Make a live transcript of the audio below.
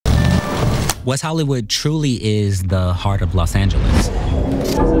West Hollywood truly is the heart of Los Angeles.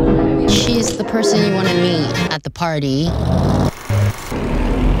 She's the person you want to meet at the party.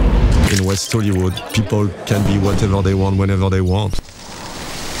 In West Hollywood, people can be whatever they want, whenever they want.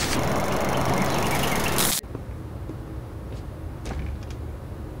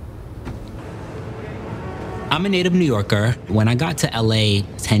 I'm a native New Yorker. When I got to LA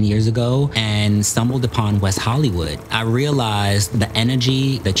 10 years ago and stumbled upon West Hollywood, I realized the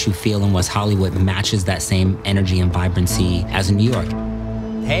energy that you feel in West Hollywood matches that same energy and vibrancy as in New York.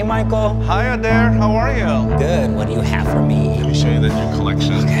 Hey, Michael. Hi, Adair. How are you? Good. What do you have for me? Let me show you the new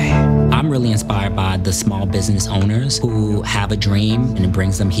collection. Okay. I'm really inspired by the small business owners who have a dream and it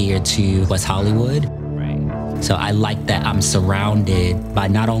brings them here to West Hollywood. So I like that I'm surrounded by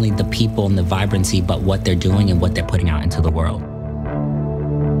not only the people and the vibrancy, but what they're doing and what they're putting out into the world.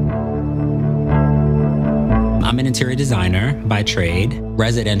 I'm an interior designer by trade.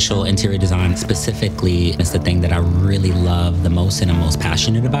 Residential interior design specifically is the thing that I really love the most and I'm most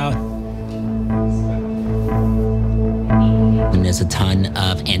passionate about. And there's a ton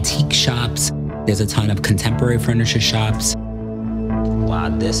of antique shops. There's a ton of contemporary furniture shops. Wow,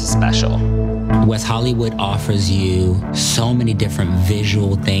 this is special. West Hollywood offers you so many different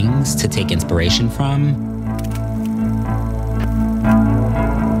visual things to take inspiration from.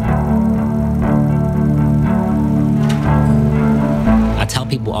 I tell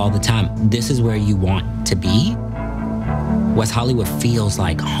people all the time, this is where you want to be. West Hollywood feels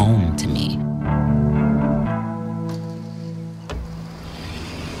like home to me.